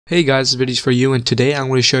Hey guys, this video is for you, and today I'm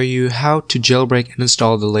going to show you how to jailbreak and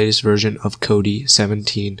install the latest version of Kodi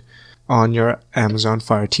 17 on your Amazon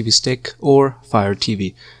Fire TV stick or Fire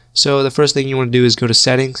TV. So the first thing you want to do is go to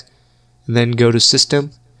settings, and then go to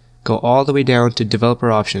system, go all the way down to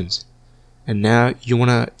developer options, and now you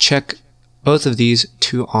want to check both of these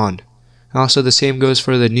to on. Also the same goes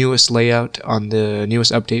for the newest layout on the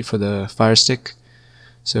newest update for the Fire Stick.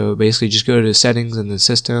 So basically just go to settings and the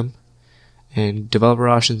system and developer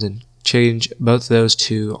options and change both of those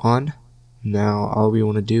to on. Now all we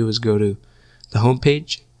want to do is go to the home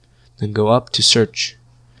page, then go up to search,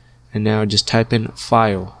 and now just type in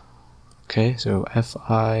file. Okay, so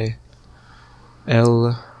F-I-L-E,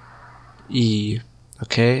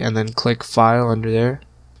 okay, and then click file under there.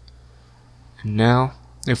 And now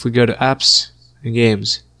if we go to apps and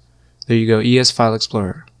games, there you go, ES File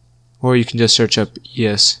Explorer, or you can just search up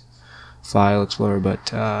ES File Explorer,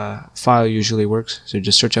 but file usually works, so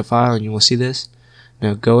just search up file and you will see this.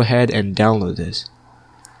 Now go ahead and download this.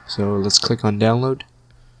 So let's click on download,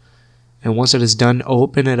 and once it is done,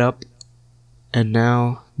 open it up, and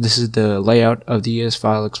now this is the layout of the ES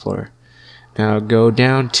File Explorer. Now go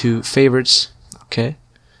down to favorites, okay,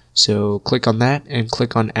 so click on that and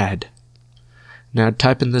click on add. Now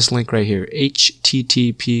type in this link right here,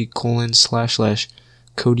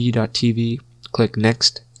 http://kodi.tv, click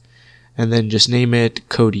next, and then just name it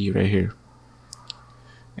Kodi right here,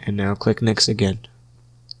 and now click next again.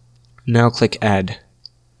 Now click add,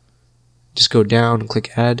 just go down and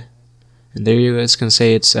click add, and there you go, it's gonna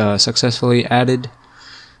say it's successfully added.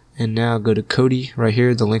 And now go to Kodi right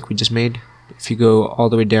here, the link we just made. If you go all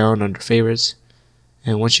the way down under favorites,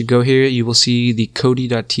 and once you go here, you will see the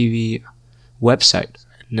Kodi.tv website.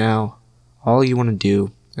 Now all you want to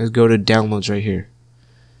do is go to downloads right here.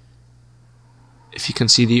 If you can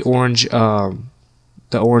see the orange outline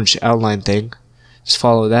thing, just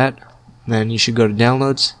follow that, then you should go to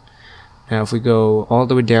downloads. Now if we go all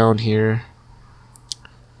the way down here,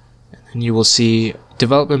 and you will see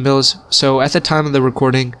development builds. So at the time of the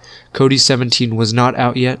recording, Kodi 17 was not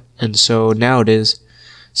out yet, and so now it is.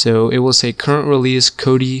 So it will say current release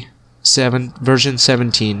Kodi version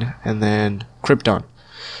 17 and then Krypton.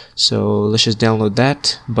 So let's just download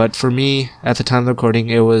that. But for me, at the time of the recording,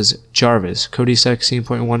 it was Jarvis. Kodi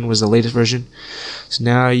 16.1 was the latest version. So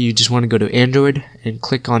now you just want to go to Android and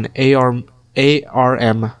click on ARM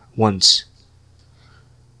once.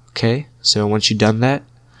 Okay, so once you've done that,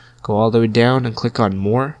 go all the way down and click on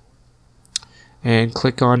more, and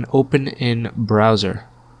click on open in browser.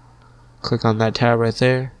 Click on that tab right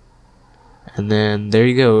there, and then there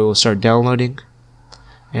you go, it will start downloading.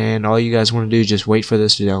 And all you guys want to do is just wait for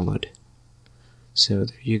this to download. So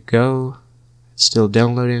there you go, it's still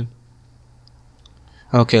downloading.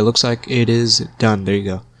 Okay, looks like it is done. There you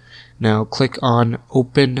go. Now click on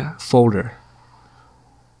open folder.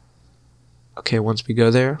 Okay, once we go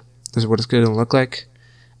there, this is what it's going to look like.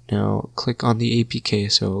 Now click on the APK,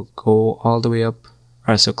 so go all the way up.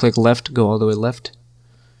 Alright, so click left, go all the way left,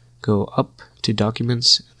 go up to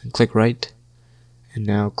documents, and click right, and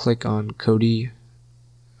now click on Kodi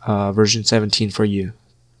version 17 for you.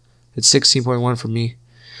 It's 16.1 for me,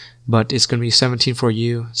 but it's going to be 17 for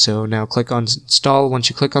you. So now click on install once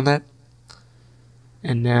you click on that,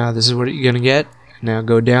 and now this is what you're going to get. Now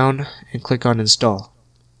go down and click on install.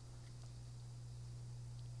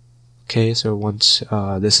 Okay, so once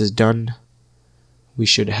this is done, we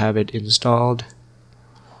should have it installed.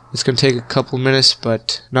 It's going to take a couple minutes,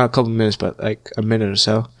 but not a couple minutes, but like a minute or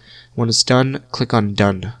so. When it's done, click on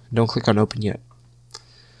done. Don't click on open yet.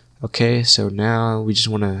 Okay, so now we just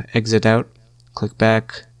want to exit out, click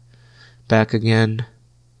back again,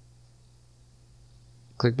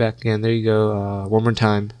 click back again, there you go, one more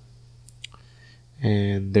time,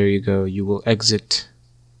 and there you go, you will exit.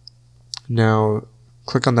 Now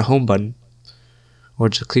click on the home button, or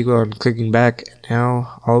just click on clicking back.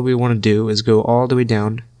 Now all we want to do is go all the way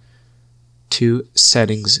down to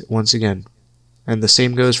settings once again, and the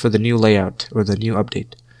same goes for the new layout or the new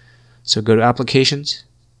update. So go to applications.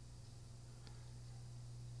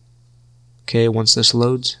 Okay, once this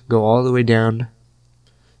loads, go all the way down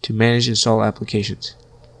to manage install applications.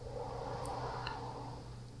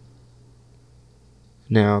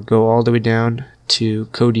 Now go all the way down to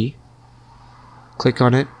Kodi, click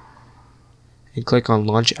on it, and click on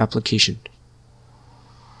launch application.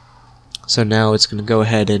 So now it's going to go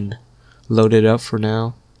ahead and load it up for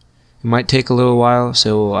now. It might take a little while,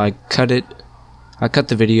 so I cut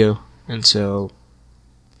the video, and so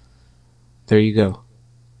there you go.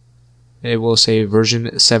 It will say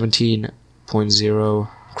version 17.0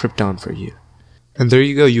 Krypton for you. And there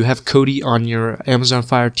you go, you have Kodi on your Amazon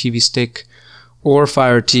Fire TV stick or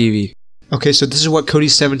Fire TV. Okay, so this is what Kodi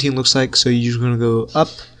 17 looks like. So you're just going to go up,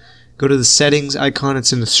 go to the settings icon,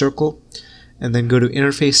 it's in the circle, and then go to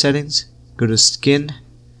interface settings, go to skin,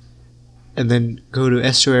 and then go to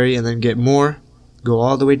estuary, and then get more, go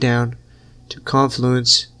all the way down to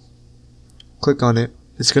Confluence, click on it,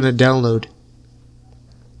 it's going to download.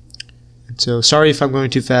 And so sorry if I'm going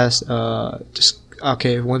too fast,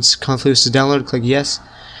 okay, once Confluence is downloaded, click yes,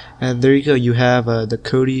 and there you go, you have the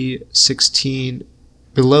Kodi 16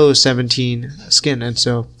 below 17 skin. And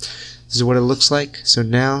so this is what it looks like. So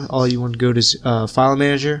now all you want to go to file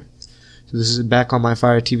manager. So this is back on my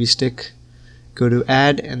Fire TV stick. Go to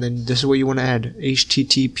add, and then this is what you want to add: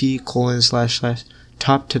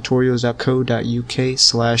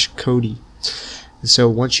 http://toptutorials.co.uk/Kodi. And so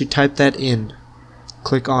once you type that in,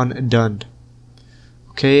 click on done.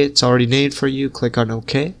 Okay, it's already named for you. Click on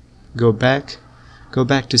OK. Go back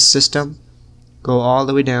to system, go all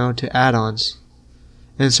the way down to add-ons.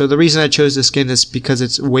 And so the reason I chose this skin is because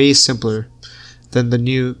it's way simpler than the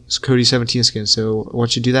new Kodi 17 skin. So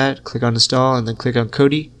once you do that, click on install, and then click on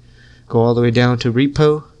Kodi, go all the way down to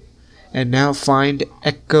repo, and now find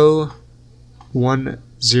Echo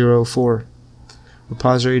 104,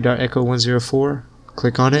 repository.echo104.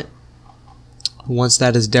 Click on it. Once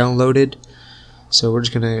that is downloaded, so we're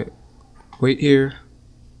just gonna wait here.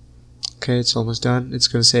 Okay, it's almost done. It's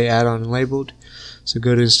gonna say add-on labeled. So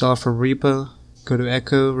go to install from repo, go to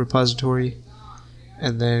Echo repository,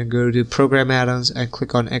 and then go to program add-ons and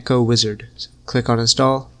click on Echo Wizard. So click on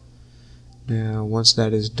install. Now once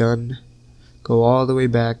that is done, go all the way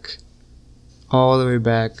back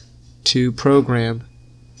to program.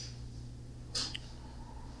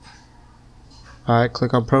 Alright,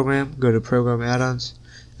 click on program, go to program add-ons,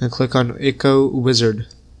 and click on Echo Wizard.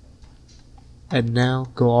 And now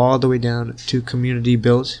go all the way down to community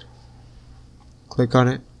build. Click on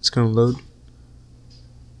it, it's going to load.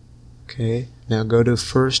 Okay, now go to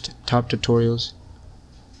first top tutorials,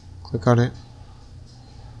 click on it,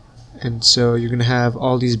 and so you're gonna have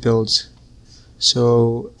all these builds.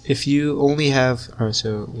 So if you only have,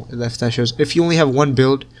 if you only have one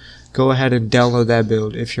build, go ahead and download that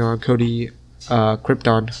build. If you're on Kodi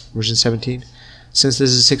Krypton version 17, since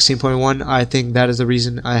this is 16.1, I think that is the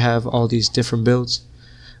reason I have all these different builds.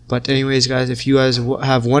 But anyways, guys, if you guys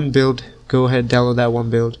have one build, go ahead and download that one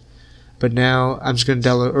build. But now I'm just going to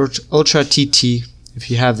download Ultra TT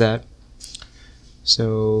if you have that.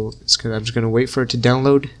 So I'm just going to wait for it to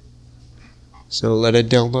download. So let it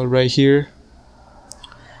download right here.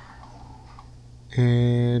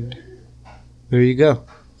 And there you go.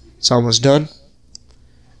 It's almost done.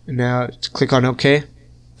 And now click on OK.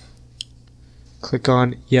 Click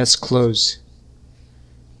on yes, close.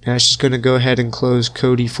 Now it's just going to go ahead and close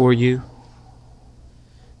Kodi for you.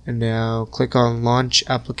 And now click on launch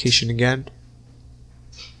application again.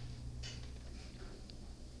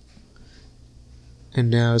 And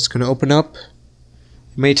now it's going to open up.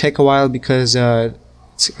 It may take a while because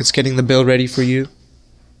it's getting the build ready for you.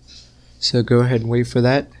 So go ahead and wait for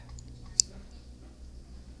that.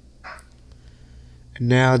 And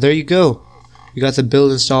now there you go. You got the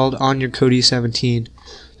build installed on your Kodi 17. So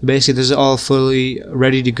basically this is all fully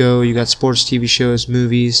ready to go. You got sports, TV shows,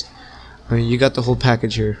 movies. I mean, you got the whole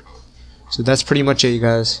package here. So that's pretty much it, you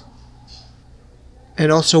guys. And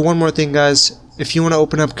also one more thing, guys. If you want to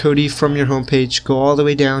open up Kodi from your homepage, go all the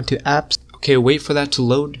way down to apps. Okay, wait for that to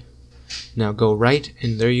load. Now go right,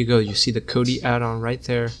 and there you go. You see the Kodi add-on right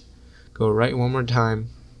there. Go right one more time.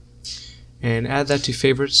 And add that to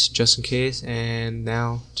favorites just in case. And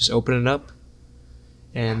now just open it up.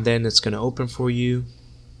 And then it's going to open for you.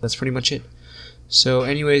 That's pretty much it. So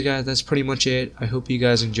anyways, guys, that's pretty much it. I hope you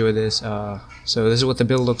guys enjoy this. So this is what the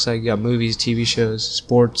build looks like. You got movies, TV shows,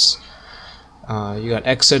 sports. You got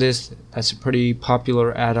Exodus. That's a pretty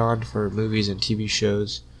popular add-on for movies and TV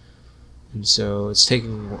shows. And so it's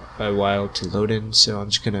taking a while to load in. So I'm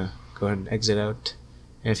just going to go ahead and exit out.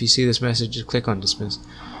 And if you see this message, just click on dismiss.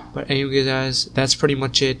 But anyways, guys, that's pretty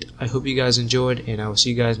much it. I hope you guys enjoyed, and I will see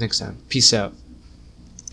you guys next time. Peace out.